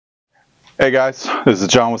Hey guys, this is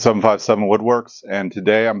John with 757 Woodworks, and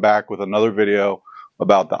today I'm back with another video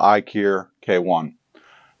about the iKier K1.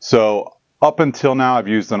 So up until now I've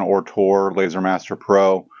used an Ortor LaserMaster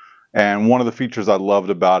Pro, and one of the features I loved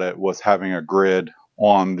about it was having a grid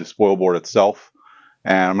on the Spoilboard itself,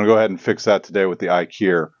 and I'm going to go ahead and fix that today with the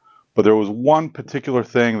iKier. But there was one particular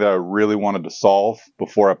thing that I really wanted to solve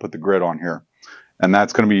before I put the grid on here, and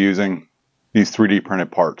that's going to be using these 3D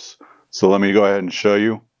printed parts. So let me go ahead and show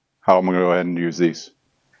you how I'm going to go ahead and use these.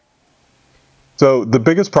 So the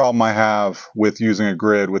biggest problem I have with using a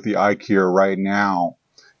grid with the iKier right now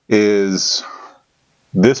is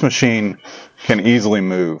this machine can easily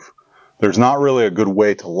move. There's not really a good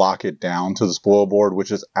way to lock it down to the Spoilboard,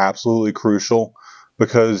 which is absolutely crucial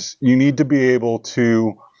because you need to be able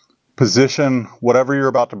to position whatever you're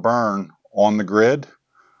about to burn on the grid,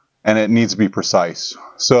 and it needs to be precise.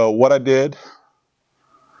 So what I did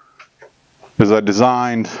is I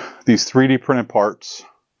designed these 3D printed parts.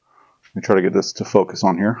 Let me try to get this to focus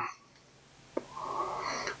on here.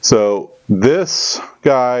 So this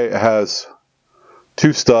guy has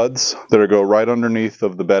two studs that go right underneath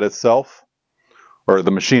of the bed itself, or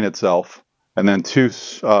the machine itself, and then two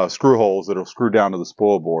screw holes that will screw down to the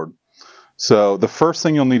Spoilboard. So the first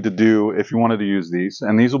thing you'll need to do if you wanted to use these,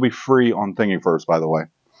 and these will be free on Thingiverse by the way,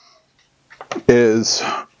 is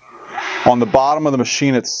on the bottom of the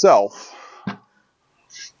machine itself,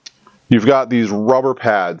 you've got these rubber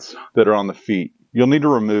pads that are on the feet. You'll need to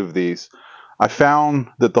remove these. I found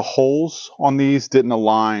that the holes on these didn't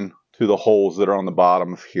align to the holes that are on the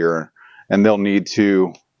bottom of here, and they'll need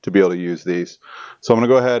to be able to use these. So I'm going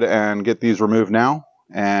to go ahead and get these removed now,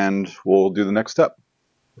 and we'll do the next step.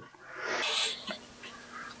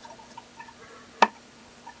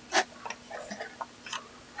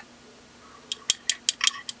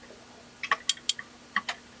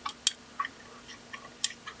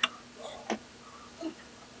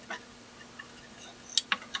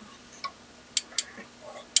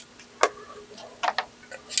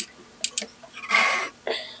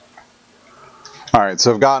 Alright,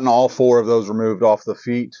 so I've gotten all four of those removed off the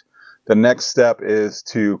feet. The next step is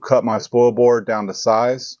to cut my Spoilboard down to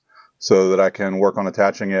size so that I can work on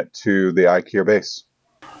attaching it to the iKier base.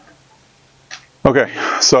 Okay,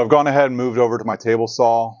 so I've gone ahead and moved over to my table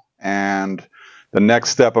saw, and the next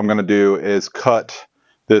step I'm going to do is cut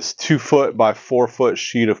this 2 foot by 4 foot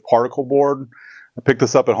sheet of particle board. I picked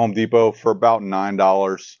this up at Home Depot for about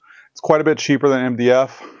 $9. It's quite a bit cheaper than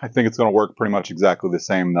MDF. I think it's going to work pretty much exactly the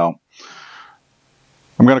same though.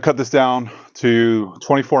 I'm going to cut this down to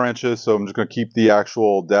 24 inches, so I'm just going to keep the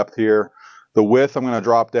actual depth here. The width I'm going to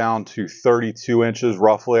drop down to 32 inches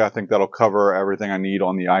roughly. I think that'll cover everything I need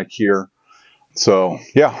on the iKier. So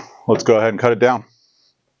yeah, let's go ahead and cut it down.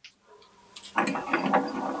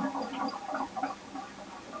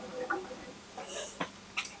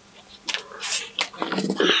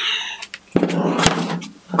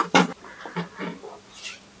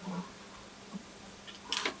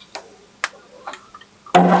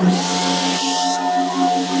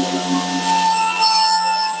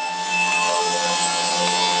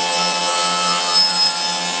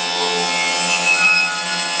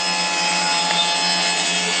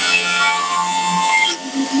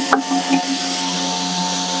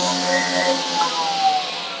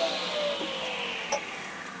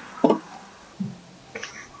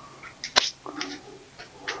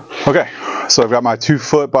 Okay, so I've got my 2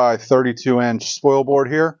 foot by 32 inch Spoilboard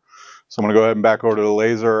here. So I'm going to go ahead and back over to the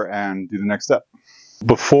laser and do the next step.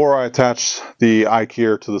 Before I attach the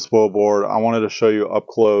iKier to the Spoilboard, I wanted to show you up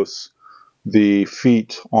close the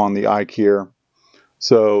feet on the iKier.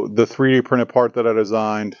 So the 3D printed part that I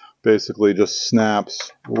designed basically just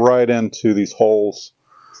snaps right into these holes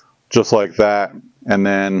just like that, and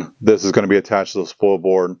then this is going to be attached to the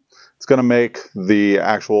Spoilboard. It's going to make the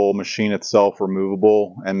actual machine itself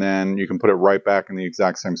removable, and then you can put it right back in the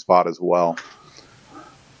exact same spot as well.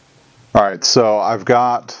 Alright, so I've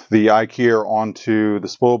got the iKier onto the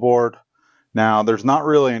Spoilboard. Now there's not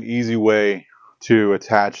really an easy way to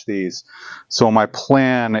attach these, so my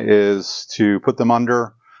plan is to put them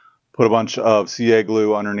under, put a bunch of CA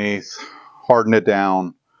glue underneath, harden it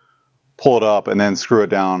down, pull it up, and then screw it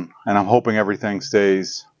down, and I'm hoping everything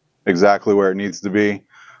stays exactly where it needs to be.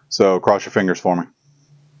 So cross your fingers for me.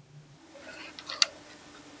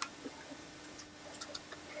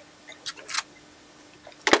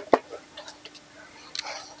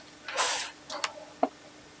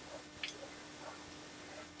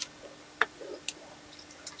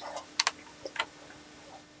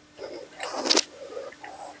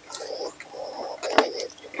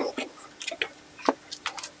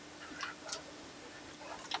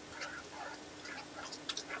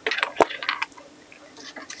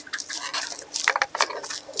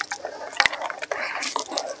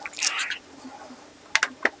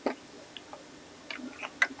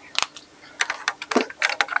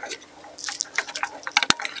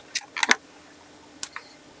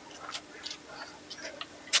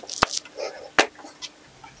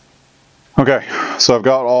 Okay, so I've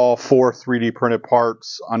got all 4 3D printed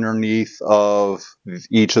parts underneath of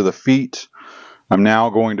each of the feet. I'm now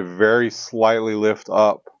going to very slightly lift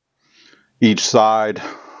up each side,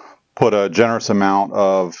 put a generous amount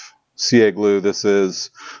of CA glue. This is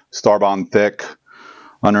Starbond thick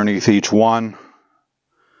underneath each one.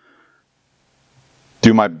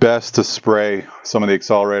 Do my best to spray some of the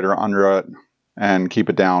accelerator under it and keep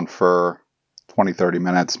it down for 20-30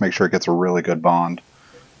 minutes. Make sure it gets a really good bond.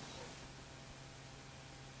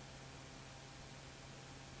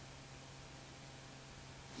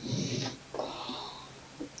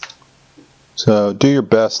 So do your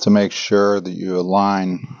best to make sure that you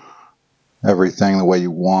align everything the way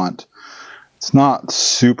you want. It's not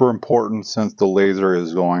super important since the laser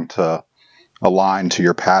is going to align to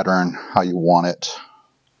your pattern how you want it.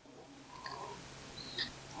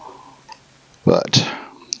 But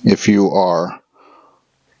if you are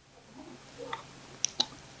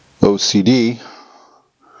OCD,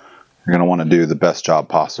 you're going to want to do the best job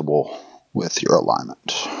possible with your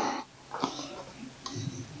alignment.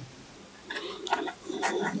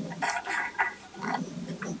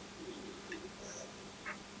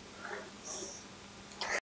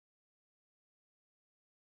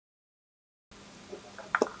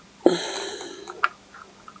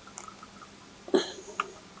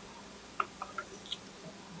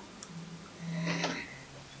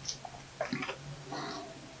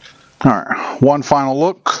 Alright, one final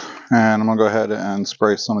look, and I'm going to go ahead and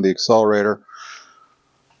spray some of the accelerator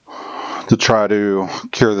to try to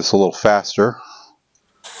cure this a little faster.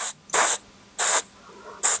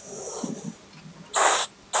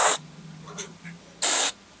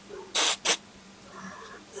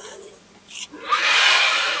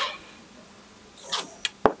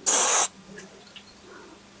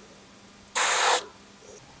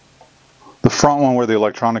 The front one where the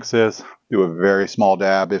electronics is, do a very small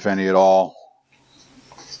dab, if any at all.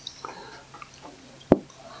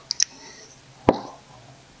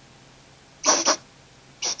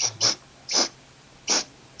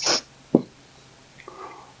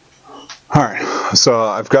 Alright, so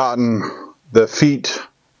I've gotten the feet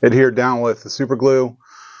adhered down with the super glue. I'm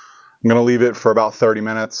going to leave it for about 30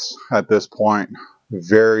 minutes at this point.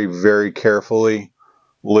 Very, very carefully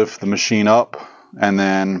lift the machine up and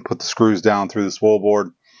then put the screws down through the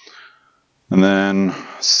Spoilboard and then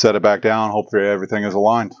set it back down. Hopefully everything is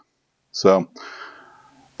aligned. So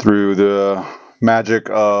through the magic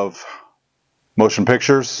of motion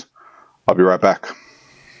pictures, I'll be right back.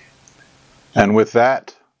 And with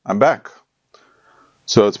that, I'm back.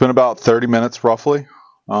 So it's been about 30 minutes roughly.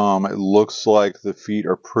 It looks like the feet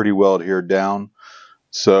are pretty well adhered down.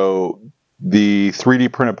 So the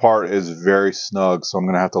 3D printed part is very snug, so I'm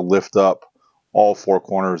going to have to lift up all 4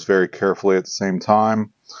 corners very carefully at the same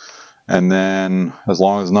time. And then as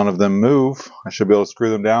long as none of them move, I should be able to screw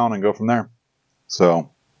them down and go from there.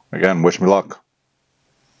 So again, wish me luck.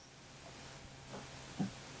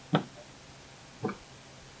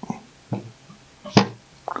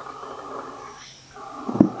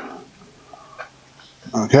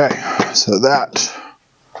 Okay, so that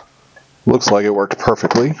looks like it worked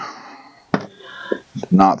perfectly.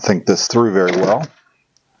 Did not think this through very well.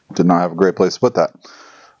 Did not have a great place to put that.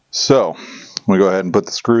 So I'm going to go ahead and put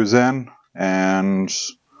the screws in and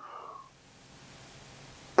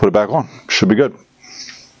put it back on. Should be good. I'm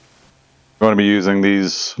going to be using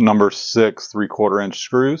these number 6 3/4 inch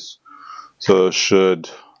screws, so it should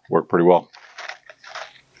work pretty well.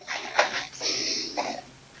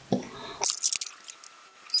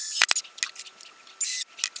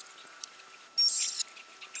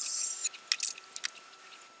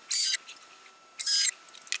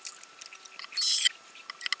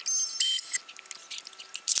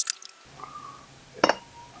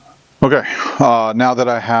 Okay, now that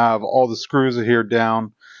I have all the screws adhered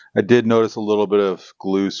down, I did notice a little bit of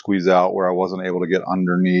glue squeeze out where I wasn't able to get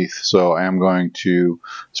underneath, so I am going to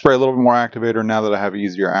spray a little bit more activator now that I have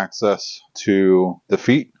easier access to the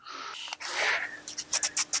feet.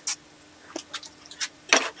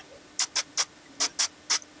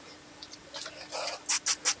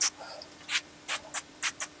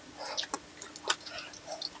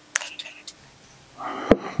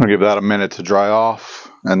 I'll give that a minute to dry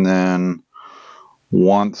off, and then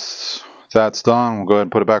once that's done, we'll go ahead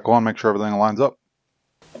and put it back on, make sure everything lines up.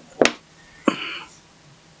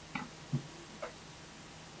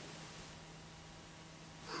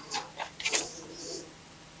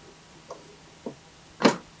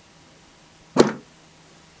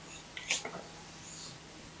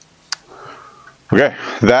 Okay,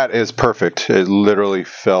 that is perfect. It literally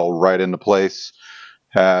fell right into place.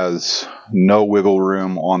 Has no wiggle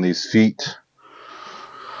room on these feet.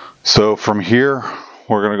 So from here,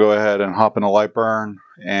 we're going to go ahead and hop into Lightburn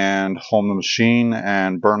and home the machine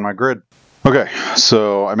and burn my grid. Okay,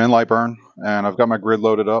 so I'm in Lightburn and I've got my grid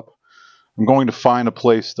loaded up. I'm going to find a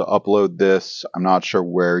place to upload this. I'm not sure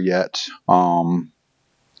where yet. Probably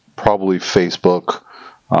Facebook.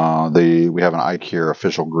 We have an iKier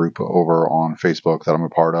official group over on Facebook that I'm a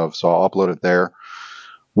part of, so I'll upload it there.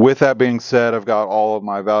 With that being said, I've got all of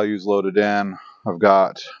my values loaded in. I've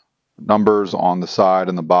got numbers on the side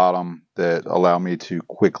and the bottom that allow me to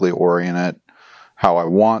quickly orient it how I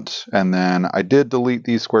want. And then I did delete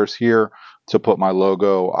these squares here to put my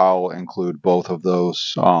logo. I'll include both of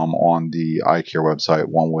those on the iKier website,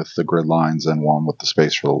 one with the grid lines and one with the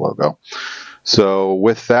space for the logo. So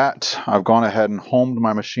with that, I've gone ahead and homed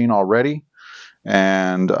my machine already,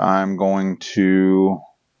 and I'm going to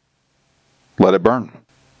let it burn.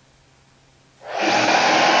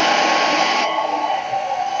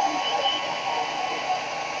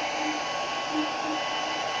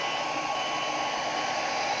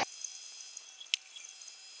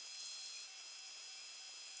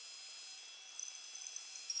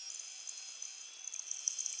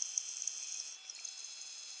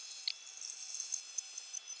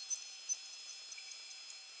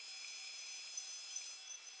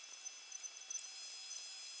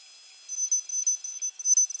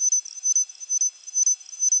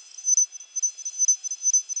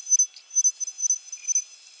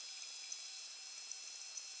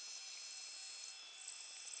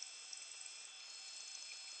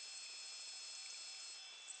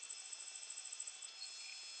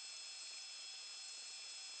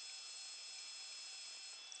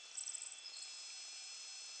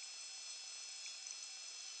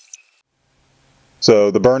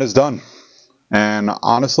 So the burn is done, and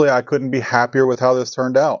honestly, I couldn't be happier with how this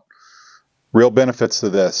turned out. Real benefits to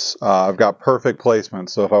this. I've got perfect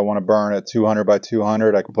placement, so if I want to burn at 200 by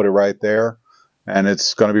 200, I can put it right there, and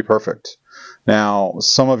it's going to be perfect. Now,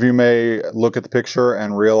 some of you may look at the picture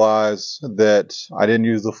and realize that I didn't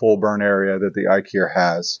use the full burn area that the iKier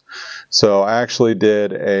has. So I actually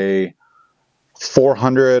did a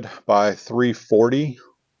 400 by 340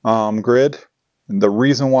 grid. And the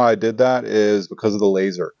reason why I did that is because of the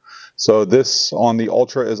laser. So this on the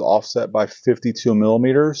Ultra is offset by 52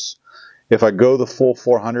 millimeters. If I go the full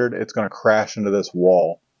 400, it's going to crash into this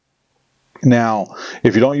wall. Now,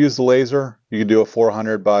 if you don't use the laser, you can do a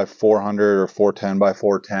 400 by 400 or 410 by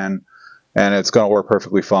 410, and it's going to work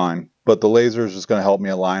perfectly fine. But the laser is just going to help me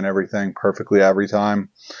align everything perfectly every time,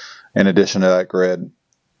 in addition to that grid.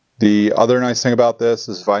 The other nice thing about this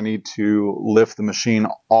is if I need to lift the machine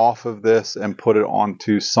off of this and put it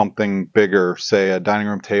onto something bigger, say a dining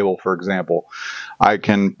room table, for example, I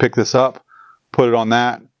can pick this up, put it on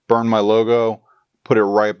that, burn my logo, put it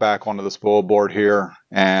right back onto the Spoilboard here,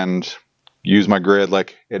 and use my grid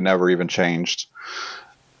like it never even changed.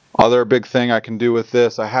 Other big thing I can do with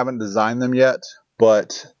this, I haven't designed them yet,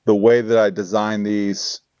 but the way that I design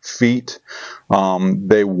these feet,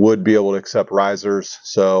 they would be able to accept risers,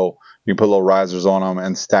 so you can put little risers on them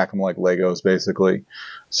and stack them like Legos basically.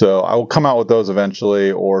 So I will come out with those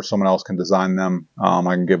eventually, or someone else can design them. I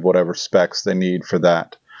can give whatever specs they need for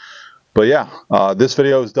that. But yeah, this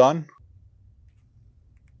video is done.